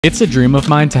It's a dream of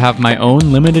mine to have my own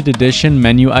limited edition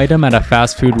menu item at a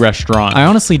fast food restaurant. I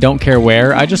honestly don't care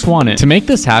where, I just want it. To make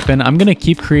this happen, I'm gonna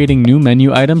keep creating new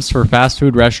menu items for fast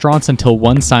food restaurants until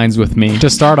one signs with me. To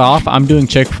start off, I'm doing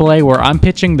Chick-fil-A where I'm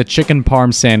pitching the chicken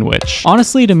parm sandwich.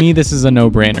 Honestly, to me, this is a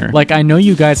no-brainer. Like, I know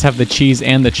you guys have the cheese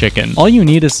and the chicken. All you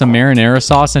need is some marinara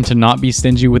sauce and to not be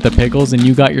stingy with the pickles and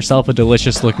you got yourself a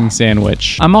delicious looking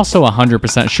sandwich. I'm also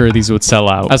 100% sure these would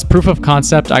sell out. As proof of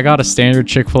concept, I got a standard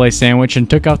Chick-fil-A sandwich and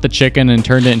took out the chicken and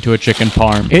turned it into a chicken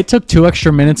parm. It took 2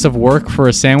 extra minutes of work for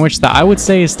a sandwich that I would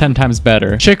say is 10 times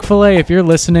better. Chick-fil-A, if you're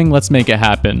listening, let's make it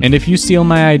happen. And if you steal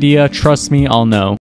my idea, trust me, I'll know.